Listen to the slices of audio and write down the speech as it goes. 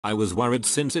I was worried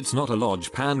since it's not a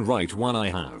large pan right one I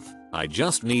have. I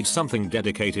just need something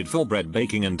dedicated for bread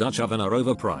baking, and Dutch oven are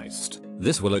overpriced.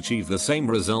 This will achieve the same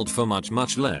result for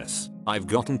much less. I've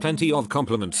gotten plenty of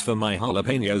compliments for my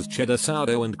jalapenos, cheddar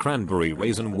sourdough and cranberry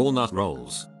raisin walnut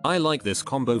rolls. I like this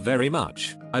combo very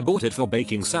much. I bought it for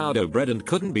baking sourdough bread and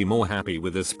couldn't be more happy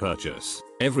with this purchase.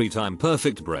 Every time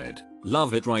perfect bread.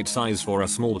 Love it. Right size for a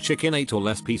small chicken, 8 or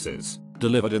less pieces.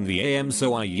 Delivered in the AM,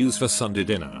 so I use for Sunday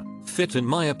dinner. Fit in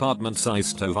my apartment size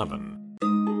stove oven.